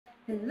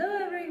Hello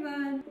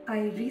everyone!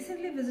 I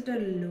recently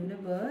visited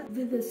Lüneburg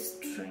with a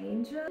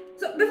stranger.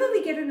 So before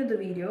we get into the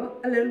video,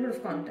 a little bit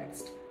of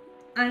context.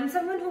 I'm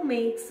someone who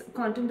makes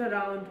content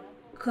around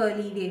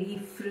curly, wavy,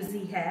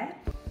 frizzy hair,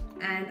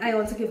 and I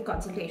also give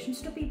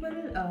consultations to people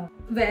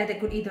where they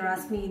could either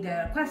ask me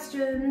their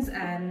questions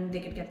and they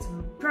could get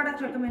some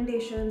product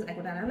recommendations. I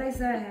could analyze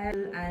their hair,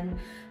 and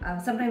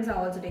sometimes I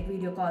also take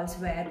video calls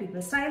where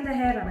people style their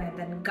hair and I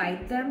then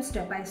guide them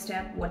step by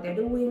step what they're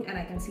doing, and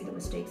I can see the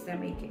mistakes they're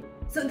making.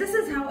 So this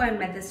is how I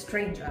met this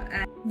stranger,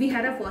 and we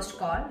had our first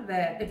call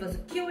where it was a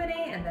Q&A,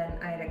 and then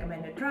I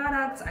recommended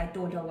products. I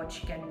told her what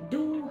she can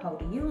do, how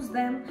to use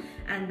them,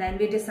 and then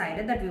we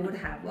decided that we would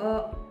have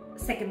a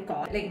second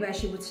call, like where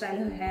she would style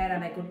her hair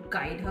and I could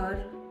guide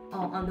her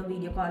on the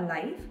video call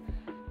live.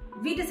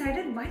 We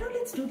decided, why not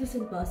let's do this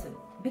in person,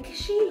 because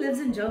she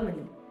lives in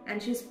Germany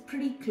and she's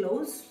pretty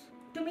close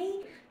to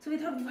me. So we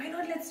thought, why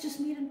not let's just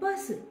meet in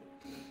person.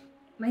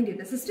 Mind you,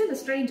 this is still a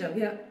stranger.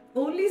 We have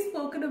only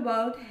spoken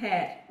about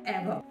hair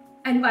ever.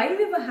 And while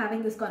we were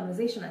having this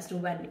conversation as to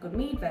when we could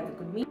meet, where we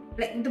could meet,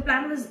 like the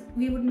plan was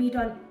we would meet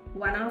on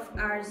one of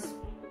ours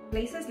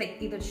places, like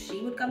either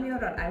she would come here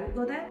or I would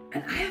go there.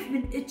 And I have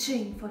been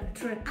itching for a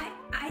trip.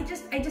 I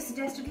just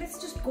suggested, let's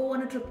just go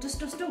on a trip,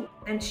 just us two.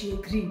 And she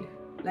agreed,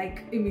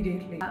 like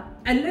immediately.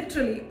 And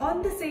literally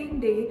on the same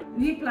day,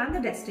 we planned the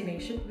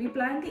destination, we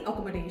planned the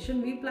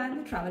accommodation, we planned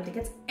the travel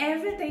tickets,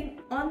 everything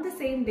on the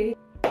same day.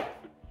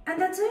 And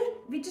that's it.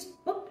 We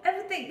just booked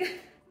everything.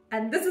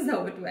 And this is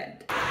how it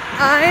went.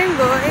 I'm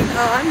going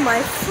on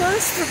my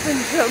first trip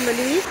in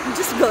Germany,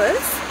 just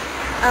girls.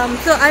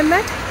 So I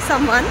met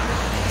someone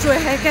through a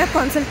hair care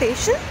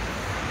consultation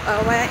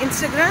via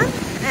Instagram,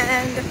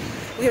 and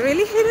we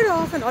really hit it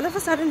off, and all of a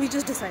sudden we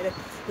just decided,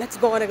 let's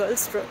go on a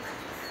girls trip.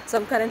 So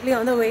I'm currently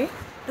on the way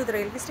to the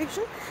railway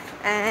station,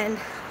 and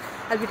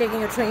I'll be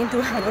taking a train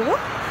to Hanover,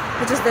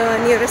 which is the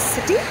nearest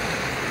city,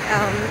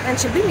 and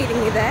she'll be meeting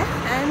me there,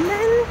 and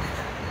then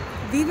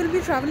we will be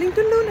traveling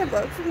to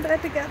Lüneburg from there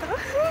together.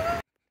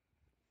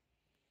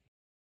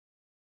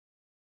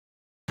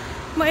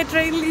 My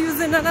train leaves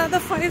in another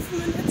 5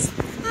 minutes.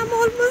 I'm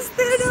almost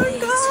there, don't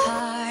go. It's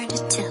hard to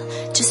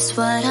tell just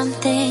what I'm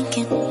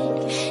thinking.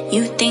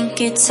 You think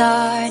it's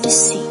hard to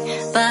see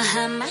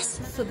behind my...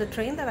 So the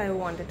train that I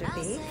wanted to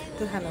take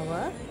to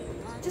Hanover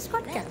just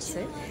got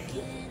cancelled,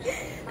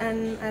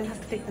 and I'll have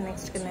to take the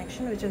next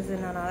connection, which is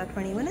in another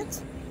 20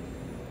 minutes.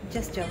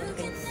 Just German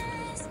things.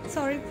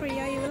 Sorry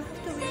Priya, you will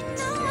have to wait.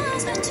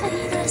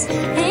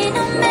 Ain't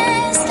no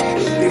mess.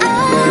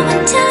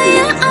 I'ma tell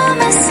you all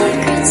my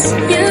secrets.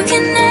 You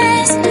can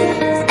ask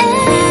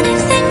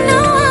anything, no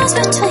walls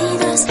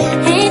between us.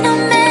 Ain't no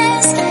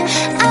mess.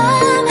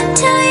 I'ma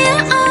tell you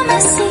all my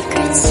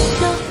secrets.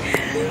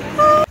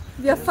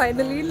 We are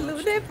finally in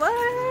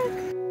Lüneburg.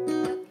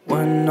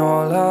 When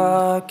all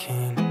I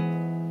can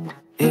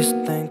is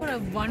think. What a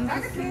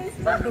wonderful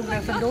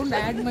photographer. Don't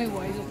add my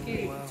voice,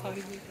 okay? It's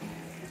horrible.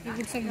 You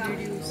put some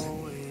videos.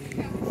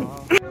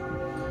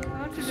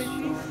 Not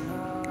today.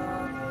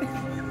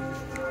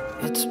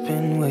 It's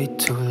been way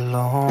too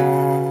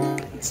long.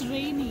 It's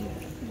raining.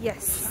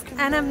 Yes,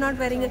 and I'm not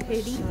wearing a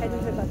hoodie. I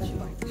didn't forget that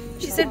part.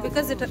 She said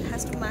because it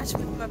has to match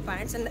with my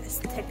pants and the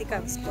aesthetic I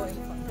was going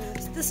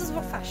for. So this is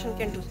what fashion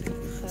can do.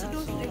 So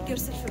don't let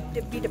yourself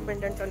be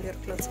dependent on your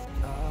clothes.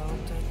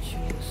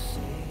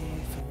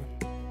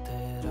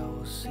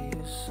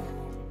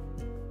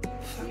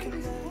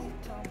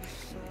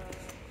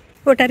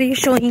 What are you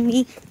showing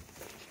me?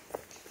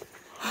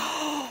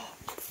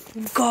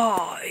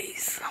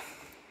 Guys.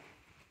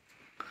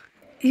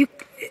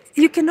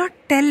 You cannot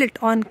tell it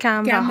on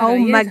camera how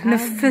Yes,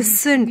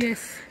 magnificent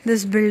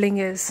this building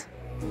is.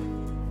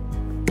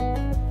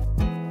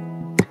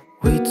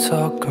 We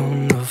talk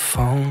on the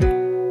phone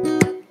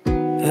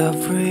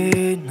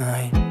every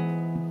night.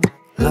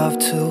 Love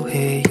to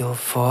hear your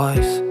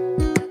voice.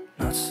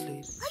 Not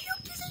sleep.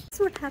 That's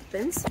what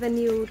happens when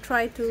you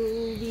try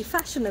to be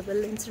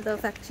fashionable instead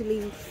of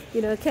actually,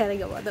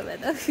 caring about the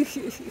weather.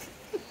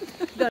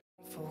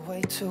 For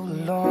way too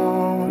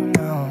long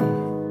now.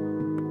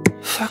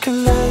 If I could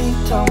lay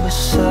down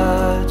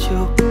beside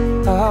you,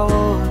 I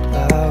would.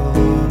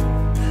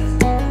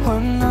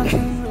 When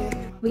nothing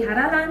really... We had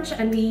our lunch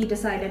and we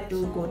decided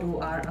to go to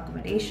our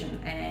accommodation,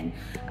 and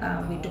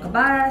we took a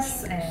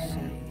bus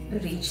and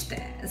reached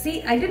there.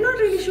 See, I did not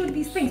really shoot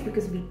these things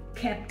because we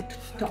kept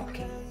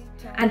talking.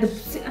 And the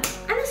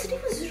city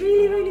was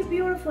really, really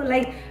beautiful.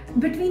 Like,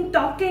 between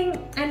talking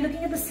and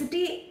looking at the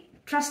city,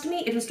 trust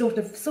me, it was so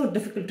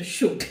difficult to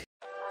shoot.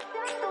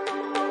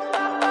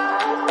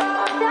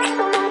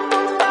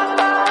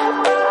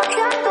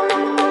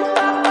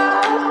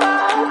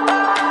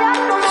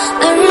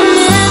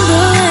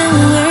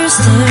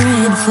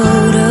 Staring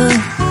photo.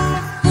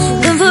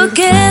 Don't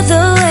forget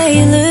the way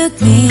you look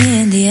me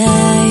in the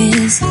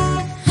eyes.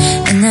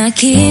 And I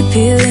keep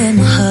you in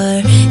my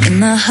heart. In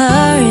my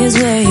heart is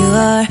where you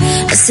are.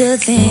 I still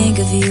think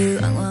of you.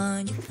 I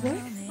want you.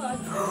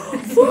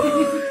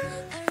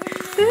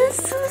 This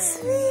is so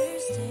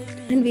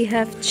sweet. And we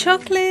have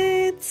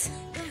chocolates.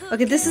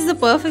 Okay, this is the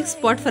perfect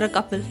spot for a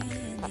couple.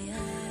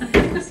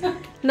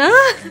 No?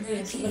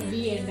 Yes, but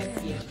we end up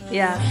here.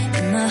 Yeah.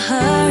 And my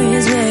heart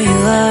is where you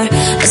are.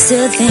 I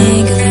still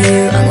think of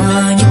you. I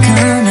want you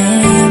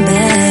coming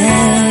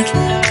back.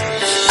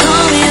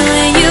 Call me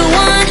when you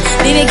want.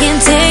 Baby,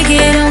 can't take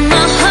it on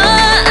my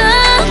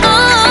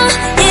heart.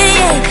 Yeah,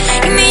 yeah.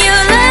 Give me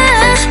your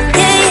love.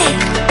 Yeah, yeah.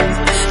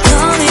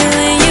 Call me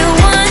when you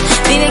want.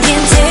 Baby,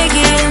 can't take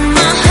it on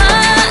my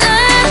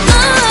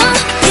heart.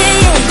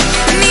 Yeah, yeah.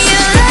 Give me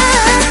your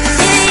love.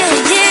 Yeah,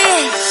 yeah,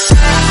 yeah.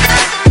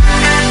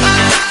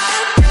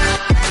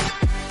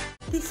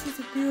 This is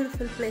a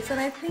beautiful place, and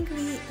I think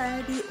we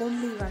are the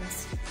only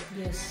ones.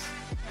 Yes.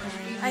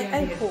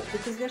 I hope,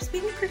 because we are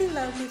speaking pretty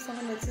loudly. If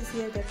someone else is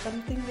here, they're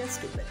something we're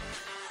stupid.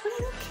 But I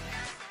don't care.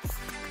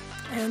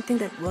 I don't think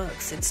that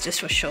works. It's just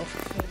for show.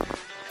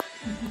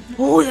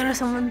 Oh, there are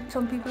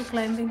some people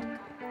climbing.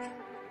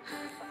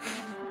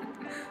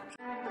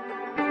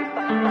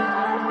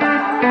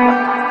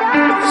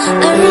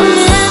 I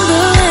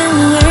remember when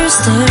we were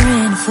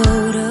staring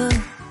photo.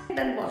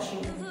 Done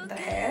washing the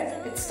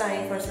hair. It's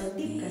time for some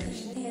deep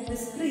conditioning. And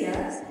Miss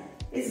Priya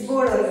is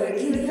bored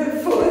already with her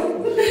phone.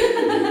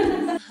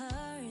 My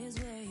heart is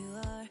where you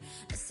are.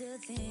 I still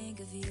think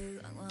of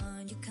you. I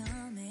want you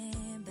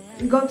coming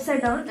back. Go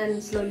upside down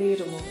and slowly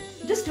remove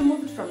it. Just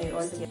remove it from here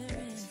altogether.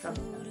 Just from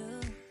here.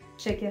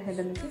 Shake your head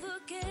a little.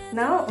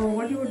 Now,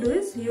 what you would do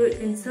is you will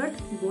insert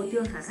both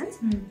your hands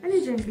and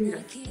you gently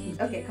rub.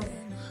 Okay, come on.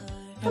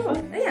 Come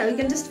on. Yeah, you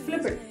can just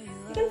flip it.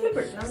 You can flip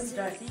it. Now it's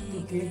dry.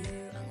 Okay.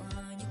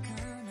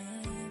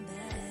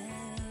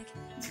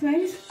 It's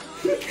nice.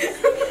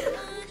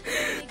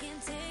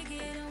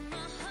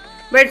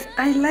 But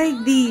I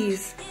like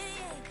these.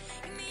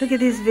 Look at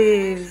these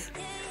waves.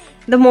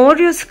 The more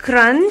you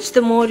scrunch,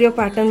 the more your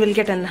pattern will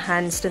get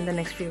enhanced in the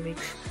next few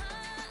weeks.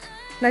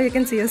 Now you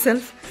can see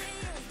yourself.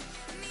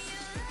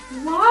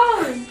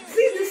 Wow!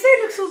 See, this side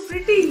looks so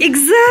pretty.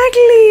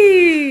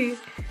 Exactly!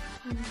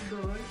 Oh my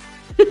god.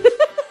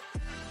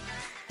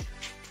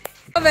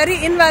 A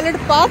very invalid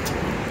path.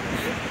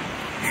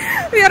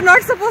 We are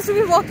not supposed to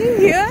be walking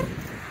here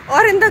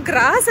or in the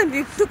grass, and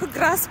we took a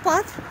grass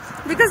path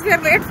because we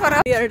are late for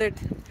our... Cleared it.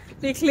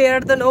 We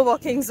cleared the no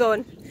walking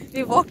zone.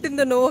 We walked in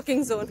the no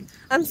walking zone.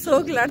 I'm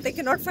so glad they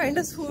cannot find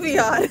us who we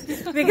are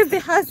because they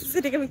have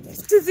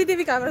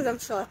CCTV cameras, I'm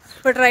sure.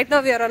 But right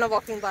now we are on a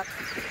walking path.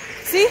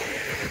 See,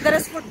 there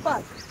is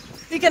footpath.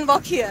 We can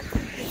walk here.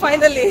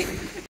 Finally.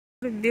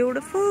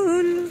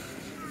 Beautiful.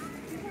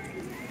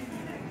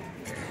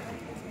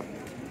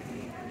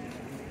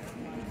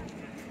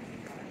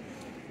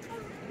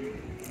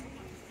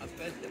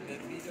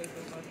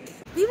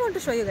 We want to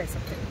show you guys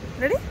something.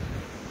 Ready?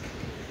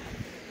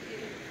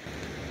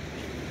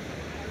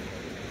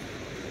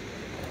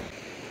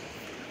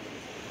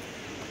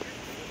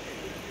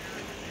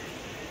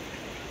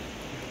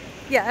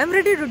 Yeah, I'm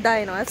ready to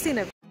die now. I've seen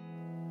it.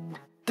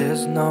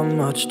 There's not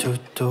much to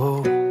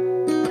do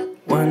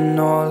when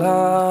all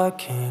I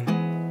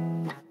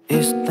can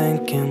is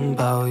thinking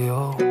about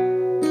you.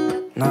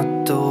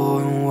 Not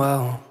doing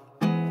well,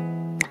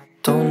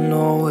 don't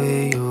know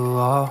where you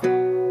are,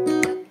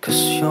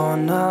 'cause you're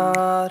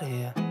not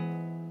here.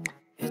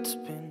 It's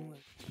been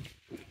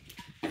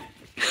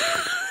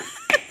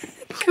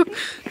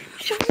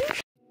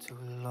too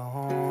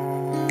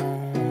long.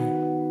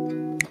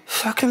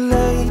 If I could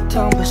lay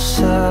down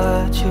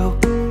beside you,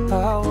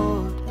 I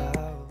would.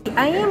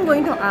 I am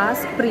going to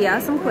ask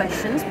Priya some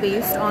questions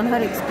based on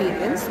her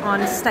experience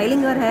on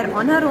styling her hair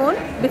on her own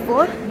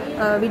before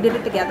we did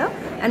it together,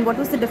 and what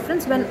was the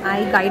difference when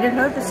I guided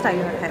her to style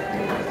her hair.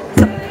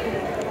 So,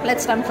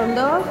 let's start from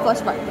the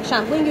first part.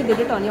 Shampooing, you did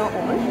it on your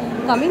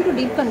own. Coming to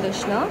deep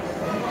conditioner,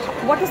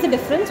 what was the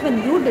difference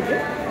when you did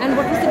it, and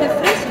what was the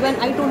difference when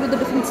I told you the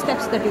different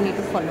steps that you need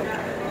to follow?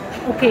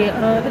 Okay,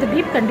 with the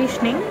deep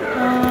conditioning,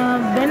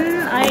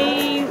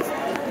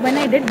 when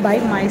I did by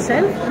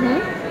myself,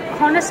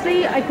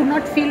 honestly, I could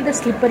not feel the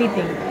slippery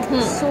thing.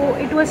 So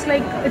it was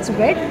like it's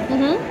wet,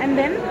 and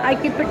then I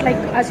keep it like,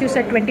 as you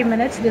said, 20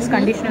 minutes this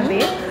conditioner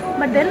way.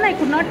 But then I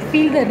could not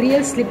feel the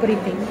real slippery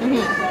thing.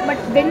 But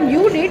when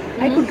you did,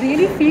 I could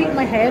really feel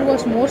my hair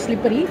was more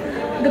slippery.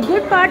 The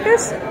good part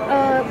is,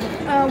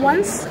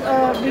 once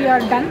we are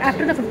done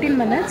after the 15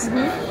 minutes,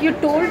 you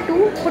told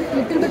to put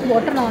little bit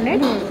water on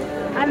it,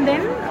 and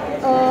then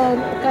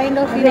kind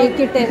of Rake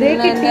it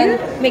in,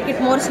 make it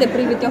more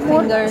slippery with your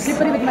fingers.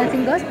 Slippery with my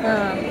fingers.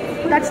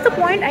 That's the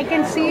point I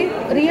can see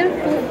real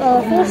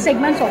 4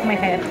 segments of my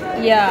hair.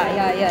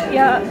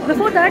 Yeah.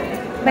 Before that,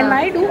 when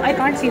I do, I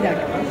can't see that.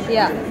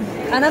 Yeah.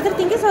 Another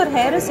thing is, her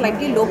hair is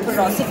slightly low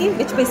porosity,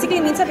 which basically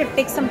means that it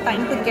takes some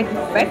time to get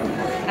wet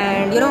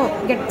and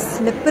get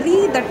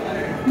slippery. That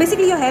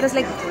basically your hair is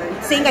like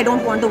saying I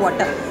don't want the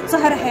water. So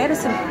her hair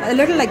is a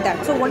little like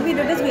that. So what we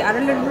did is we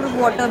added a little bit of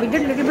water, we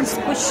did a little bit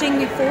squishing,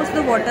 we forced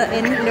the water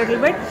in a little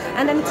bit,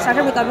 and then it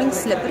started becoming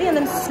slippery, and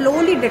then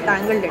slowly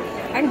detangled it,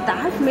 and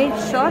that made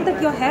sure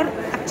that your hair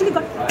actually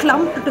got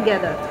clumped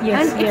together.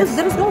 Yes, and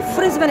there was no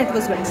frizz when it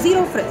was wet,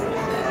 zero frizz.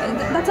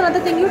 that's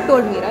another thing you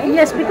told me, right?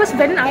 Yes, because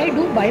when I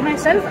do by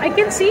myself, I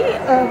can see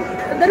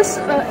there is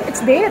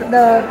it's there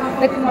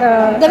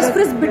There is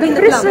frizz between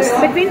the plums.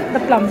 Between the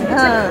plums.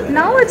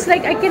 Now it's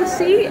like I can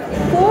see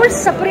 4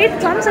 separate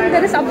plums and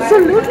there is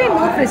absolutely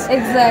no frizz.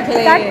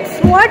 Exactly.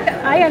 That's what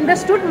I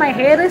understood. My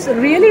hair is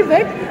really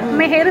wet.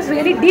 My hair is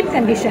really deep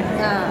condition.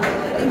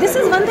 This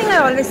is one thing I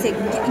always say.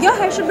 Your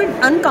hair should be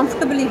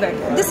uncomfortably wet.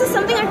 This is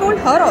something I told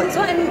her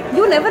also, and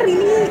you never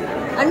really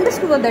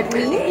understood what that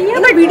means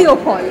in a video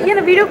call. Yeah, in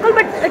a video call,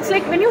 but it's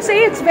like when you say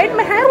it's wet,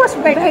 my hair was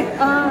wet.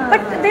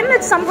 But then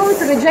it's somehow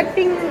it's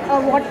rejecting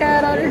water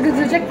or it is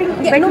rejecting.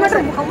 No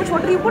matter how much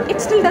water you put, it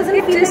still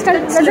doesn't feel like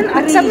doesn't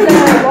accept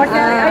the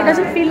water. It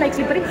doesn't feel like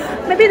slippery.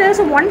 Maybe there is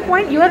one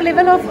point your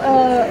level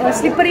of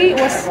slippery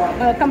was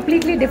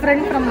completely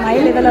different from my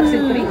level of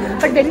slippery.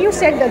 But when you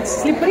said that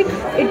slippery,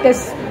 it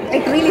is.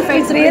 It really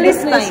felt really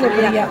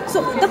slippery. Yeah.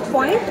 So the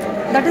point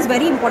that is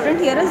very important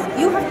here is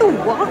you have to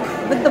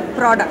work with the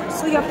product.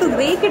 So you have to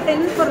rake it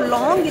in for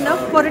long enough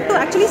for it to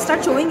actually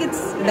start showing its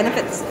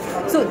benefits.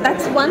 So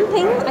that's one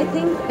thing I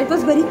think it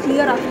was very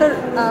clear after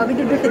we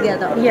did it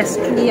together. Yes.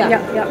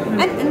 Yeah.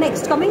 And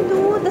next, coming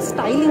to the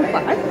styling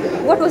part,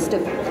 what was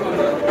different?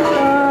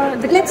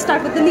 Let's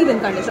start with the leave-in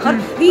conditioner.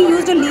 Or we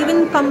used a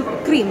leave-in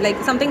cream, like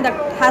something that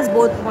has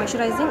both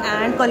moisturizing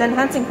and color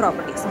enhancing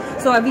properties.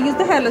 So we used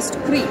the Hairlust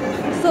cream.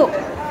 So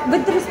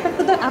with respect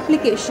to the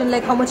application,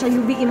 like how much are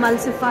you be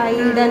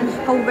emulsified and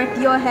how wet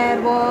your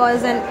hair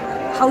was and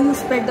how you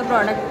spread the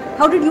product,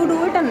 how did you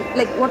do it and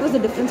like what was the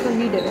difference when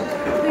we did it?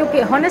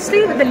 Okay,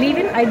 honestly with the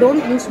leave-in I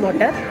don't use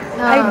water.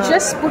 I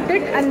just put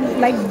it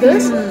and like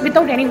this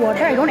without any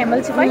water. I don't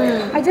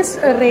emulsify. I just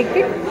rake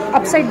it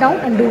upside down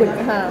and do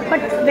it.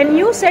 But when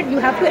you said you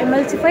have to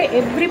emulsify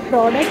every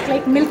product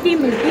like milky,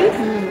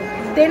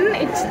 then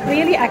it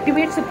really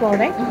activates the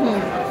product.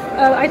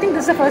 I think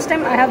this is the first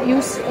time I have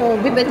used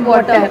with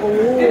water.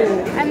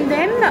 And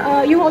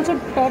then you also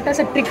taught us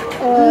a trick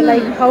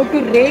like how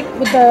to rake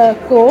with the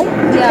comb.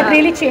 That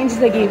really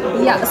changed the game.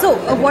 Yeah, so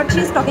what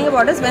she's talking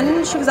about is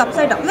when she was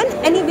upside down, when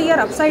any we are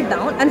upside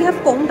down and we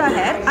have combed our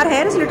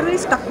hair is literally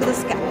stuck to the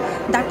scalp.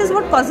 That is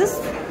what causes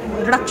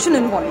reduction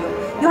in volume.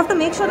 You have to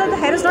make sure that the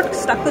hair is not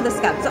stuck to the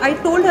scalp. So I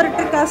told her a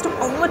trick as to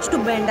how much to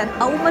bend and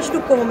how much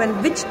to comb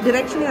and which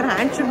direction your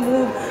hand should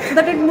move so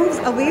that it moves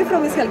away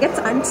from your scalp, gets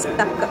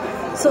unstuck.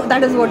 So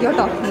that is what you're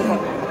talking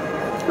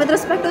about. With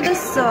respect to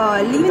this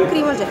leave-in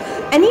cream or gel,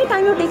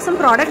 anytime you take some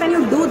product and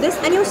you do this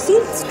and you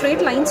see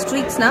straight line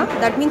streaks now,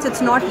 that means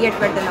it's not yet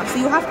wet enough. So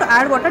you have to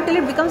add water till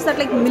it becomes that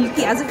like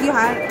milky, as if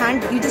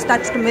you just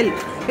touched milk.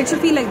 It should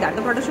feel like that.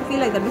 The product should feel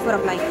like that before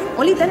applying.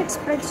 Only then it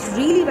spreads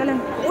really well and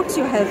coats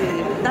your hair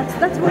really well.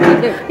 That's what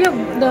we did.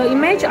 Yeah, the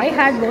image I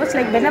had was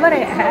like whenever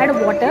I add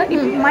water,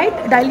 it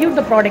might dilute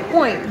the product.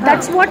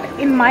 That's what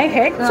in my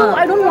head. So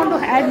I don't want to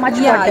add much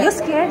water. Yeah, you're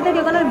scared that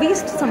you're gonna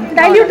waste some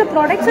dilute the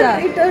product. So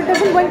it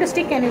doesn't going to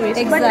stick anyways.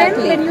 Exactly. But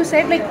then when you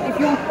said like if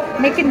you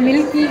make it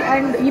milky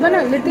and even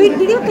a little.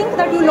 Did you think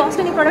that you lost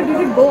any product?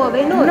 Did it go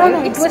away? No,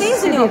 no, it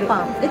stays in your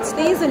palm. It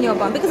stays in your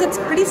palm because it's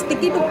pretty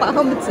sticky to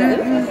palm itself.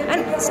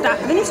 And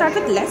when you start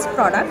with less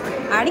product,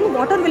 adding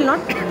water will not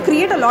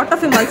create a lot of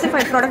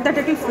emulsified product that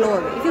it will flow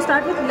away. If you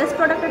start with less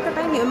product at the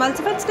time, you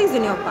emulsify, it stays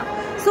in your palm.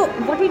 So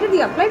what we did,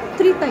 we applied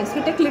 3 times.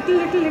 We take little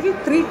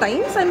 3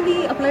 times and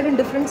we applied in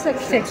different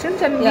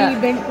sections and we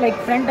went like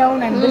front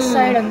down and this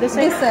side and this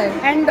side.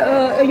 And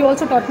you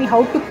also taught me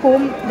how to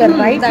comb the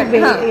right way.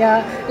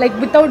 Like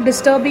without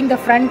disturbing the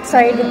front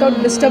side,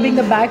 without disturbing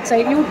the back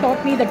side. You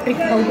taught me the trick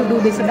how to do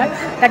this and that.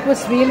 That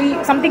was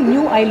really something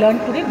new I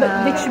learned today,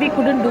 but which we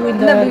couldn't do in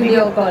the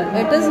video call.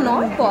 It is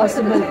not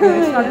possible.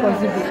 It's not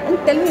possible. And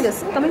tell me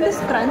this, coming to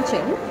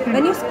scrunching,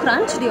 when you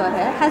scrunched your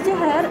hair, has your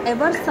hair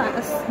ever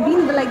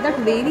been like that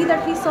wavy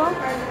that we saw?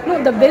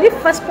 No, the very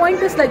first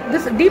point is like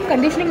this deep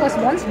conditioning was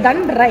once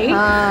done right.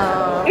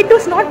 It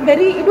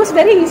was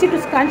very easy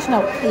to scrunch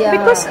now.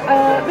 Because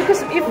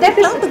if they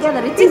clump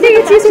together, it's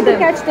easy to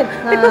catch them.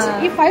 Because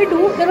if I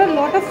do, there are a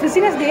lot of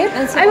frizziness there.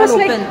 And so I was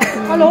like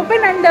all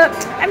open and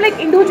I'm like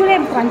individually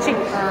I'm crunching.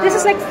 This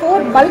is like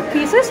 4 bulk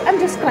pieces. I'm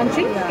just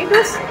crunching. It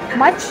was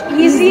much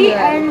easy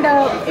and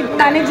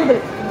manageable.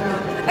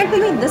 And tell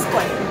me this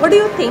point, what do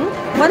you think,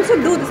 once you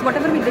do this,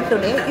 whatever we did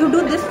today, you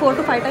do this 4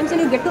 to 5 times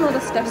and you get to know the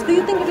steps, do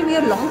you think it will be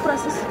a long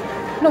process?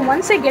 No,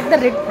 once I get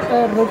the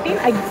routine,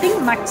 I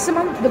think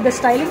maximum with the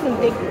styling will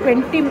take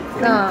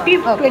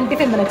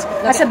 25 minutes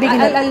as a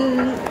beginner.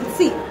 I'll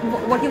see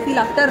what you feel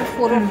after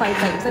 4 or 5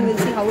 times and we'll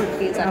see how it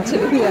feels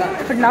actually.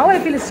 But now I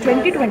feel it's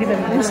 20-25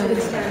 minutes.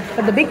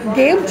 But the big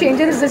game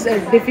changer is this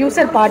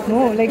diffuser part,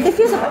 no? Like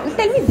diffuser part.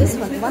 Tell me this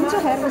one. Once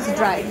your hair was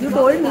dried, you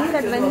told me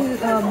that when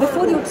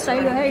before you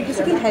styled your hair, it used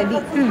to feel heavy.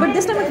 But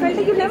this time it felt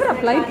like you never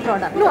applied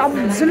product. No,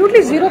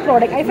 absolutely zero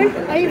product.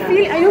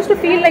 I used to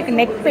feel like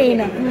neck pain,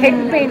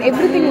 head pain,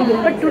 everything.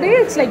 But today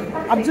it's like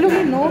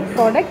absolutely no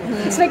product.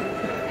 It's like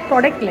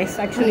productless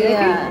actually.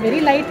 I feel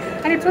very light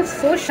and it was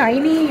so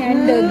shiny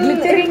and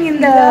glittering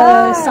in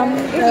the sun.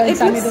 It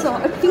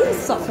feels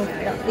soft.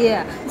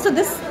 Yeah. So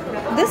this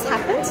this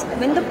happens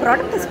when the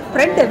product is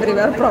spread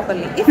everywhere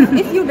properly.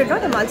 If you did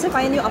not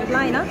emulsify and you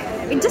apply,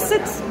 it just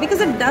sits because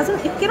it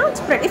cannot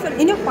spread. If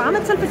in your palm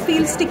itself it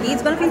feels sticky,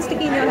 it's gonna feel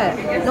sticky in your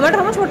hair, no matter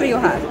how much water you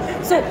have.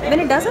 So when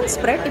it doesn't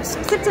spread, it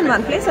sits in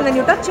one place, and when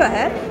you touch your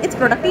hair, it's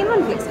producty in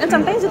one place, and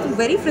sometimes it's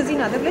very frizzy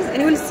in other place,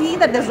 and you will see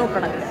that there's no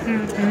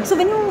product. So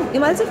when you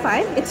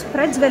emulsify, it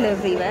spreads well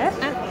everywhere,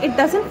 and it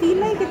doesn't feel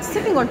like it's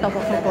sitting on top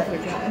of your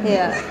hair.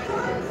 Yeah.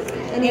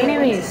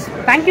 Anyways,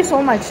 thank you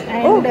so much,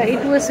 and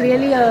it was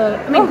really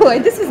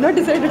this is not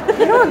decided.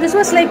 This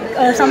was like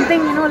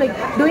something,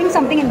 like doing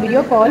something in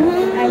video call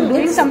and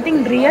doing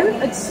something real.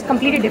 It's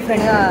completely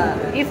different.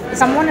 If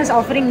someone is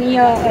offering me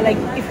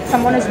if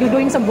someone is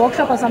doing some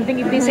workshop or something,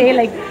 if they say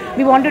like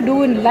we want to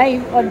do in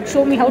live or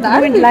show me how to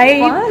do in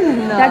live,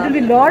 that will be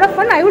a lot of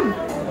fun. I would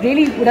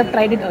have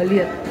tried it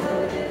earlier.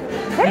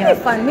 That would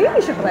be fun. Maybe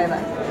we should try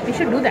that. We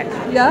should do that.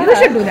 Yeah. We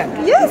should do that.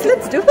 Yes,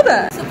 let's do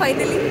that. So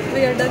finally,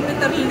 we are done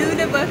with our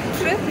Lüneburg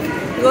trip,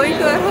 going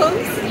to our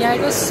homes. Yeah,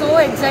 it was so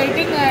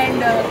exciting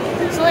and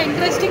so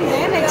interesting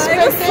than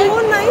expected. It was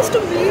so nice to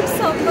meet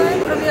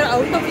someone from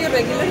out of your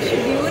regular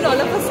schedule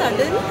all of a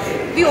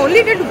sudden. We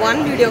only did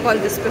one video call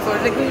this before.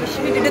 Like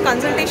we did a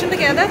consultation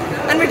together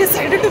and we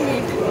decided to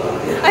meet.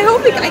 I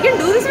hope I can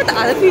do this with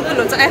other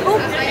people also. I hope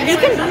we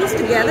can do this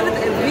together with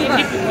everyone.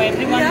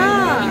 Everyone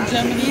in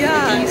Germany.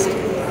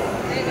 Yeah.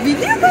 Will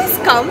you guys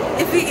come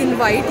if we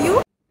invite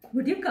you?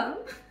 Would you come?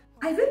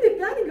 I will be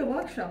planning a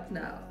workshop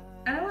now,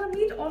 and I want to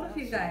meet all of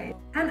you guys.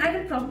 And I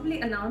will probably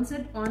announce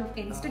it on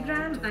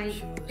Instagram.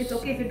 It's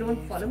okay if you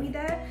don't follow me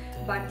there,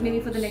 but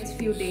maybe for the next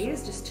few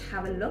days, just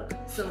have a look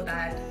so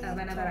that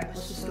whenever I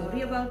post a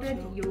story about it,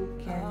 you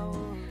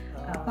can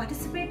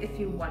participate if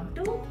you want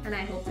to. And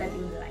I hope that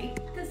you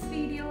like this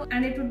video,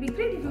 and it would be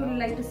great if you would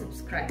like to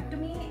subscribe to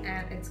me,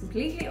 and it's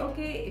completely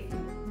okay if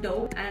you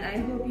don't. And I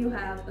hope you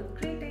have a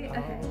great day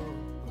ahead.